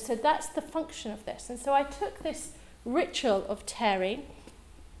 And so that's the function of this. And so I took this ritual of tearing,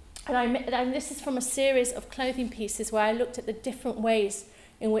 and this is from a series of clothing pieces where I looked at the different ways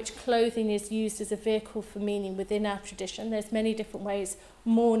in which clothing is used as a vehicle for meaning within our tradition. There's many different ways.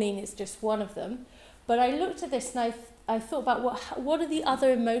 Mourning is just one of them. But I looked at this and I thought about what are the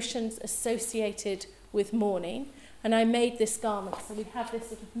other emotions associated with mourning, and I made this garment. So we have this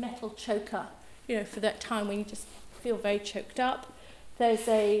sort of metal choker, for that time when you just feel very choked up. There's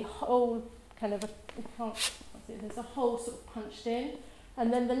a hole, there's a hole sort of punched in,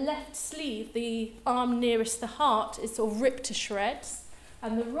 and then the left sleeve, the arm nearest the heart, is sort of ripped to shreds,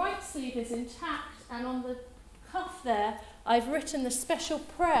 and the right sleeve is intact, and on the cuff there, I've written the special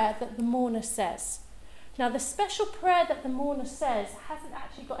prayer that the mourner says. Now, the special prayer that the mourner says hasn't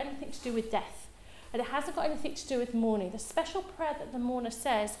actually got anything to do with death, and it hasn't got anything to do with mourning. The special prayer that the mourner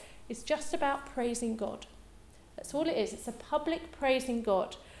says is just about praising God. That's all it is. It's a public praising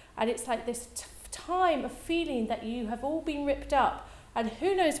God. And it's like this time of feeling that you have all been ripped up. And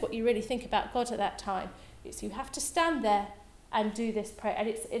who knows what you really think about God at that time. It's you have to stand there and do this prayer. And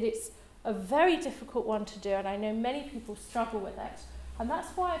it's a very difficult one to do. And I know many people struggle with it. And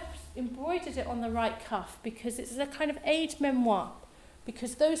that's why I've embroidered it on the right cuff, because it's a kind of aide memoire.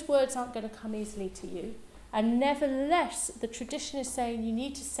 Because those words aren't going to come easily to you. And nevertheless, the tradition is saying you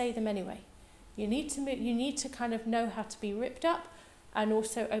need to say them anyway. You need to kind of know how to be ripped up and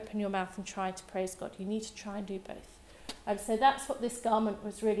also open your mouth and try to praise God. You need to try and do both. And so that's what this garment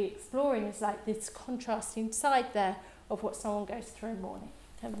was really exploring, is like this contrasting side there of what someone goes through in mourning.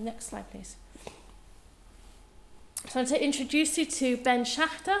 Next slide, please. So I'm to introduce you to Ben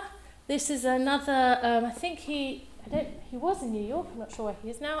Schachter. This is another, I think he was in New York, I'm not sure where he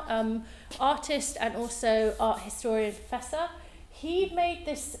is now, artist and also art historian professor. He made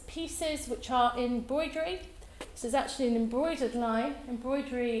these pieces which are embroidery. This is actually an embroidered line,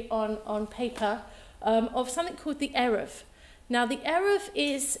 embroidery on paper, of something called the Erev. Now, the Erev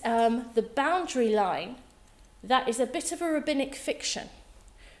is the boundary line that is a bit of a rabbinic fiction.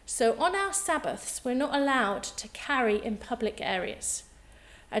 So on our Sabbaths, we're not allowed to carry in public areas.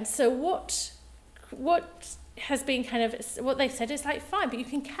 And so what has been kind of, what they've said is like, fine, but you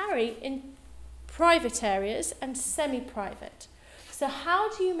can carry in private areas and semi-private. So how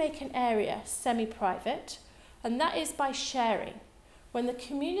do you make an area semi-private? And that is by sharing. When the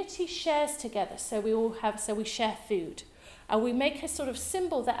community shares together, so we share food, and we make a sort of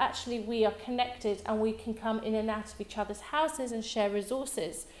symbol that actually we are connected and we can come in and out of each other's houses and share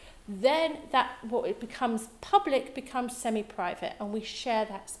resources, then what it becomes public becomes semi-private, and we share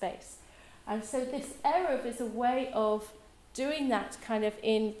that space. And so this Erev is a way of doing that kind of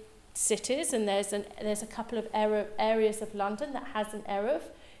in cities, and there's a couple of areas of London that has an Erev.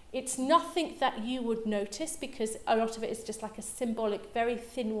 It's nothing that you would notice because a lot of it is just like a symbolic, very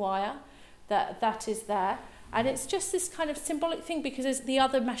thin wire that is there. And it's just this kind of symbolic thing because as the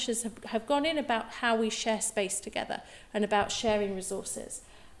other measures have gone in about how we share space together and about sharing resources.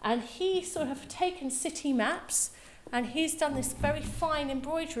 And he sort of taken city maps and he's done this very fine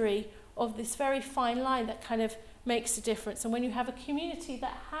embroidery of this very fine line that kind of makes a difference. And when you have a community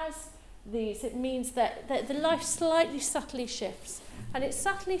that has these, it means that the life slightly subtly shifts. And it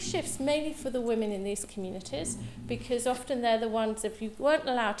subtly shifts mainly for the women in these communities because often they're the ones, if you weren't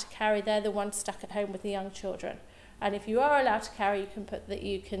allowed to carry, they're the ones stuck at home with the young children. And if you are allowed to carry, you can put that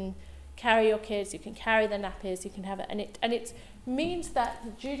you can carry your kids, you can carry the nappies, you can have it. And it means that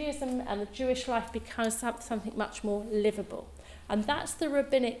the Judaism and the Jewish life becomes something much more livable. And that's the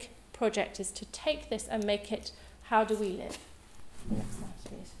rabbinic project, is to take this and make it, how do we live? Next slide,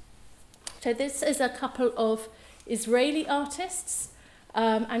 please. So this is a couple of Israeli artists,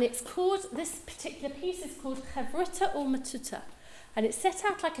 and it's called, this particular piece is called Chavruta or Matuta, and it's set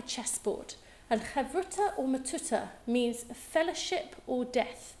out like a chessboard. And Chavruta or Matuta means fellowship or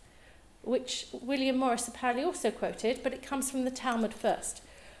death, which William Morris apparently also quoted, but it comes from the Talmud first.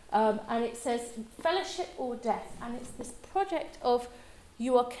 And it says fellowship or death, and it's this project of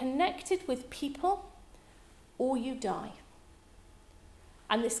you are connected with people or you die.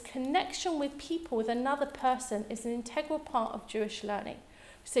 And this connection with people, with another person, is an integral part of Jewish learning.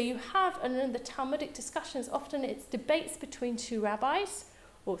 So you have, and in the Talmudic discussions, often it's debates between two rabbis,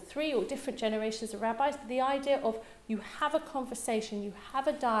 or three, or different generations of rabbis, but the idea of you have a conversation, you have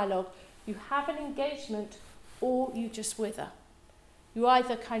a dialogue, you have an engagement, or you just wither. You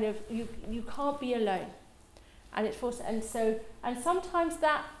either kind of, you can't be alone. And it's forced, and sometimes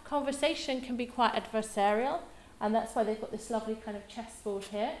that conversation can be quite adversarial, and that's why they've got this lovely kind of chessboard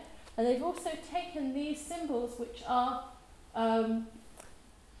here. And they've also taken these symbols, which are kind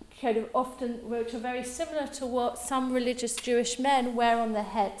of often, which are very similar to what some religious Jewish men wear on their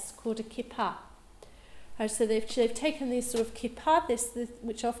heads, called a kippah. And so they've taken these sort of kippah, this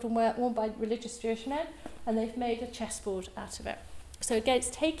which are often worn by religious Jewish men, and they've made a chessboard out of it. So again, it's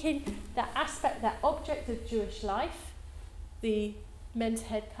taking that aspect, that object of Jewish life, the men's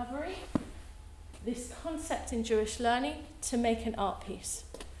head covering, this concept in Jewish learning, to make an art piece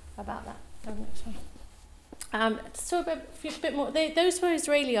about that. Next one. So a bit more. Those were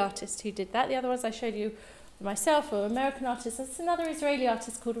Israeli artists who did that. The other ones I showed you myself were American artists. There's another Israeli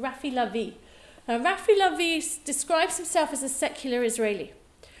artist called Rafi Lavi. Rafi Lavi describes himself as a secular Israeli.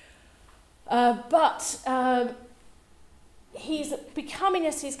 But he's becoming,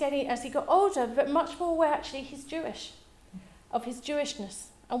 as he got older, but much more aware actually he's Jewish, of his Jewishness.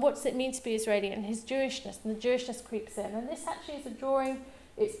 And what does it mean to be Israeli, and his Jewishness, and the Jewishness creeps in. And this actually is a drawing,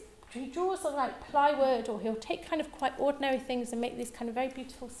 he draws on like plywood, or he'll take kind of quite ordinary things and make these kind of very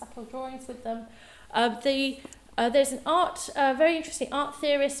beautiful, subtle drawings with them. There's an very interesting art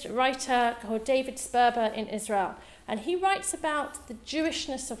theorist, writer called David Sperber in Israel. And he writes about the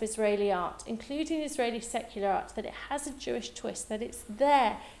Jewishness of Israeli art, including Israeli secular art, that it has a Jewish twist, that it's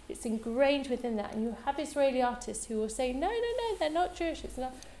there, it's ingrained within that. And you have Israeli artists who will say, no, they're not Jewish, it's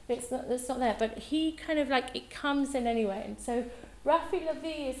not there. But he kind of like, it comes in anyway. And so Rafi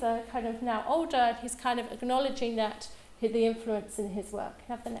Lavi is a kind of now older, and he's kind of acknowledging that, the influence in his work.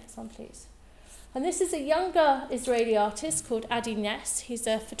 Can I have the next one, please? And this is a younger Israeli artist called Adi Ness. He's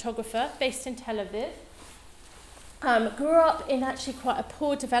a photographer based in Tel Aviv. Grew up in actually quite a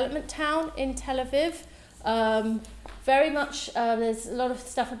poor development town in Tel Aviv. Very much, there's a lot of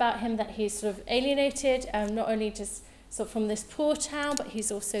stuff about him that he's sort of alienated, not only just sort of from this poor town, but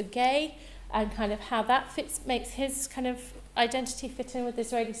he's also gay, and kind of how that makes his kind of identity fit in with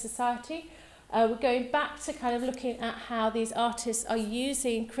Israeli society. We're going back to kind of looking at how these artists are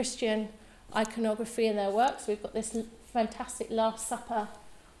using Christian iconography in their works. We've got this fantastic Last Supper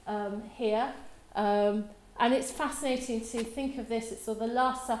here. And it's fascinating to think of this. It's sort of the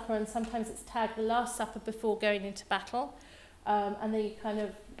Last Supper, and sometimes it's tagged the Last Supper before going into battle. And then you kind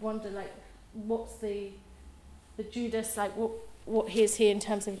of wonder, like, what's the Judas, like, what is he in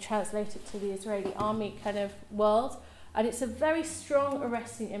terms of translated to the Israeli army kind of world. And it's a very strong,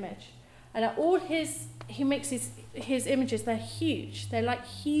 arresting image. And he makes his images, they're huge. They're like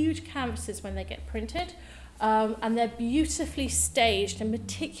huge canvases when they get printed. And they're beautifully staged and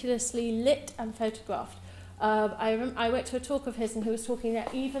meticulously lit and photographed. I went to a talk of his, and he was talking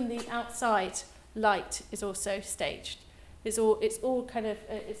that even the outside light is also staged. It's all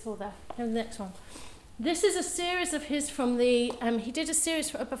there. And the next one. This is a series of his from the, he did a series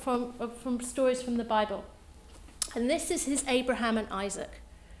from stories from the Bible. And this is his Abraham and Isaac.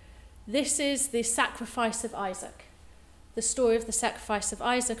 This is the sacrifice of Isaac. the story of the sacrifice of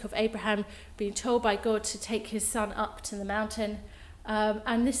Isaac, of Abraham being told by God to take his son up to the mountain.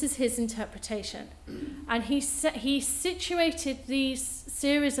 And this is his interpretation. And he situated these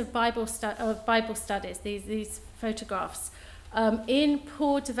series of Bible studies, these photographs, in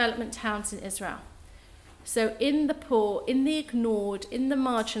poor development towns in Israel. So in the poor, in the ignored, in the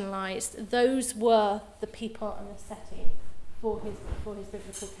marginalised, those were the people and the setting for his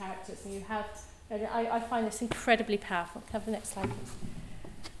biblical characters. And you have, I find this incredibly powerful. Have the next slide, please.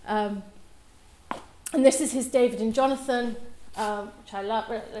 And this is his David and Jonathan, which I love.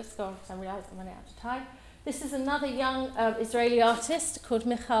 Let's go on, because I realise I'm running out of time. This is another young Israeli artist called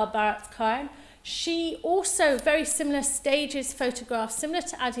Michal Barat-Cohen. She also, very similar stages, photographs, similar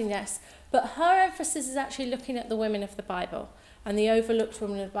to Adi Ness, but her emphasis is actually looking at the women of the Bible and the overlooked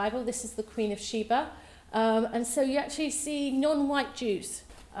women of the Bible. This is the Queen of Sheba. And so you actually see non-white Jews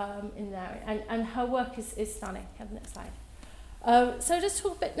in there, and her work is stunning. Have the next slide. So just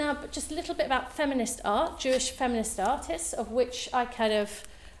talk a bit now, but just a little bit about feminist art, Jewish feminist artists, of which I kind of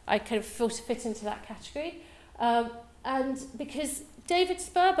feel to fit into that category. And because David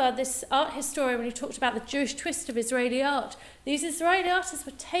Sperber, this art historian, when he talked about the Jewish twist of Israeli art, these Israeli artists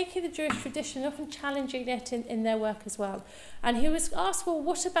were taking the Jewish tradition and often challenging it in their work as well. And he was asked, well,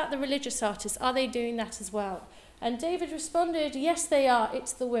 what about the religious artists? Are they doing that as well? And David responded, yes, they are.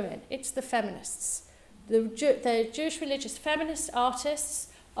 It's the women. It's the feminists. The Jewish religious feminist artists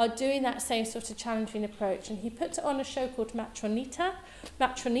are doing that same sort of challenging approach. And he put on a show called Matronita.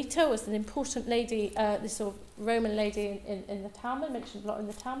 Matronita was an important lady, this sort of Roman lady in the Talmud, mentioned a lot in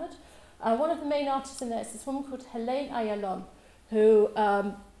the Talmud. One of the main artists in there is this woman called Helene Ayalon, who,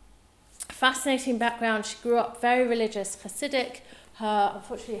 fascinating background, she grew up very religious, Hasidic.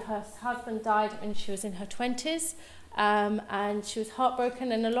 Unfortunately, her husband died when she was in her 20s, and she was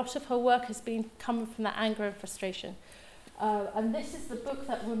heartbroken, and a lot of her work has been coming from that anger and frustration. And this is the book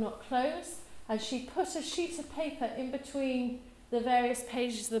that will not close, and she put a sheet of paper in between the various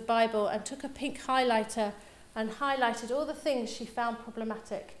pages of the Bible and took a pink highlighter and highlighted all the things she found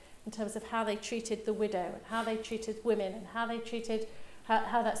problematic in terms of how they treated the widow and how they treated women and how they treated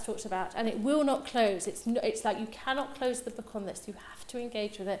how that's talked about. And it will not close. It's like you cannot close the book on this. You have to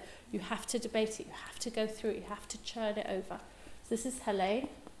engage with it. You have to debate it. You have to go through it. You have to churn it over. So this is Helene.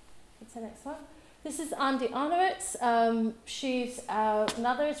 What's the next one? This is Andi Arnowitz. She's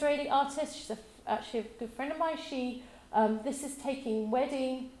another Israeli artist. She's actually a good friend of mine. This is taking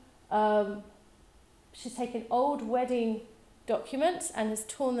she's taken old wedding documents and has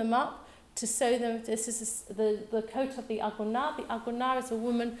torn them up to sew them. This is the coat of the Agunah. The Agunah is a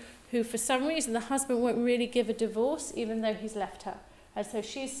woman who, for some reason, the husband won't really give a divorce, even though he's left her. And so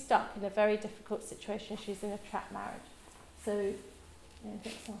she's stuck in a very difficult situation. She's in a trapped marriage. So,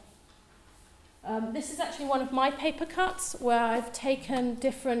 this is actually one of my paper cuts where I've taken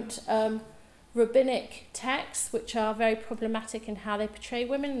different rabbinic texts, which are very problematic in how they portray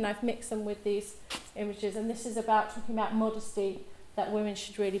women, and I've mixed them with these images. And this is about talking about modesty, that women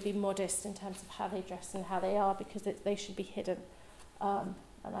should really be modest in terms of how they dress and how they are, because they should be hidden. And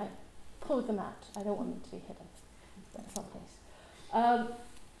I pulled them out. I don't want them to be hidden. That's not the case.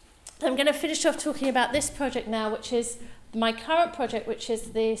 I'm going to finish off talking about this project now, which is my current project, which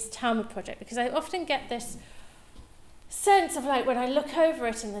is this Talmud project, because I often get this sense of, like, when I look over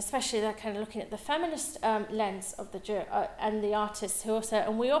it, and especially they're kind of looking at the feminist lens of the Jew and the artists who also,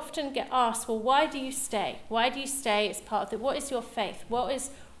 and we often get asked, well, why do you stay? Why do you stay as part of it? What is your faith? Why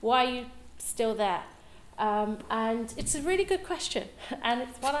are you still there? And it's a really good question, and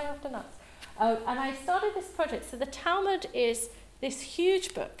it's one I often ask. And I started this project. So the Talmud is this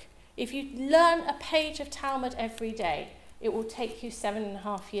huge book. If you learn a page of Talmud every day, it will take you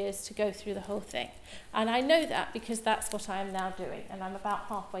 7.5 years to go through the whole thing. And I know that because that's what I am now doing, and I'm about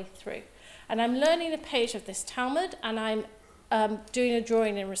halfway through. And I'm learning a page of this Talmud, and I'm doing a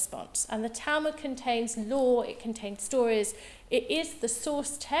drawing in response. And the Talmud contains law, it contains stories. It is the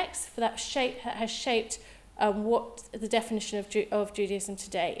source text for that has shaped what the definition of Judaism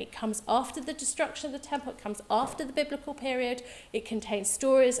today. It comes after the destruction of the temple, it comes after the biblical period. It contains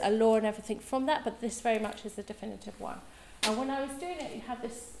stories, a law, and everything from that, but this very much is the definitive one. And when I was doing it, you have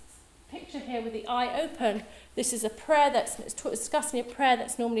this picture here with the eye open. This is a prayer it's discussing a prayer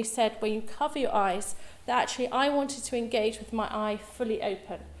that's normally said when you cover your eyes, that actually I wanted to engage with my eye fully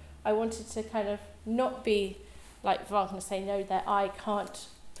open. I wanted to kind of not be like Wagner saying, no, their eye can't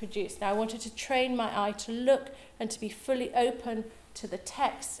produce. Now I wanted to train my eye to look and to be fully open to the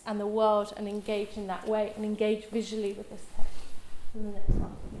text and the world and engage in that way and engage visually with this text. And the next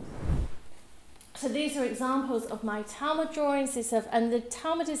one, please. So these are examples of my Talmud drawings. And the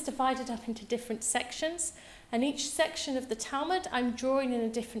Talmud is divided up into different sections. And each section of the Talmud, I'm drawing in a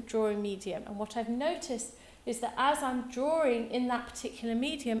different drawing medium. And what I've noticed is that as I'm drawing in that particular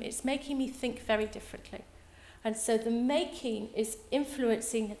medium, it's making me think very differently. And so the making is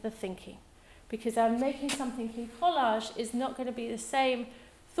influencing the thinking. Because I'm making something in collage is not going to be the same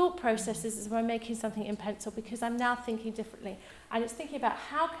thought processes as when I'm making something in pencil, because I'm now thinking differently. And it's thinking about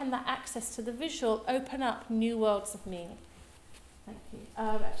how can that access to the visual open up new worlds of meaning. Thank you.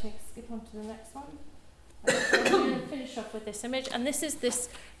 Actually, skip on to the next one. I'm going to finish off with this image. And this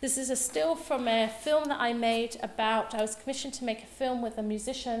is a still from a film that I made about, I was commissioned to make a film with a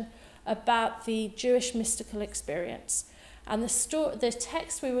musician about the Jewish mystical experience. And the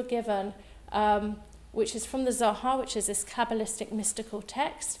text we were given, which is from the Zohar, which is this Kabbalistic mystical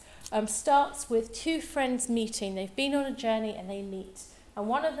text, starts with two friends meeting. They've been on a journey and they meet. And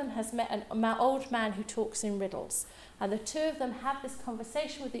one of them has met an old man who talks in riddles. And the two of them have this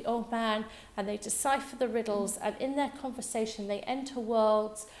conversation with the old man, and they decipher the riddles. And in their conversation, they enter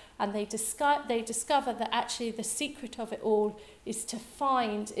worlds, and they discover that actually the secret of it all is to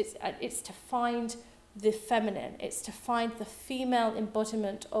find the feminine. It's to find the female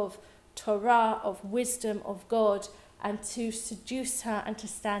embodiment of Torah, of wisdom, of God, and to seduce her and to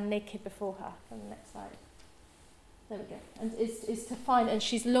stand naked before her. On the next slide. There we go. And is to find, and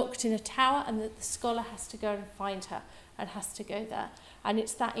she's locked in a tower, and the scholar has to go and find her and has to go there. And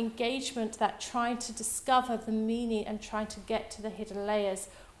it's that engagement, that trying to discover the meaning and trying to get to the hidden layers,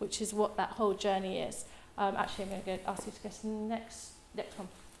 which is what that whole journey is. Actually, I'm going to ask you to go to the next one.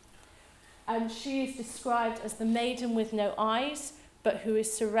 And she is described as the maiden with no eyes, but who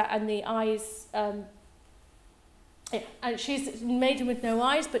is and the eyes. And she's maiden with no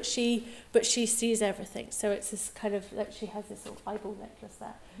eyes, but she sees everything. So it's this kind of, like, she has this little eyeball necklace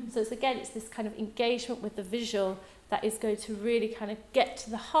there. So it's this kind of engagement with the visual that is going to really kind of get to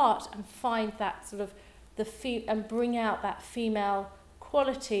the heart and find that sort of and bring out that female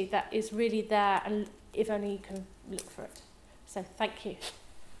quality that is really there, and if only you can look for it. So thank you.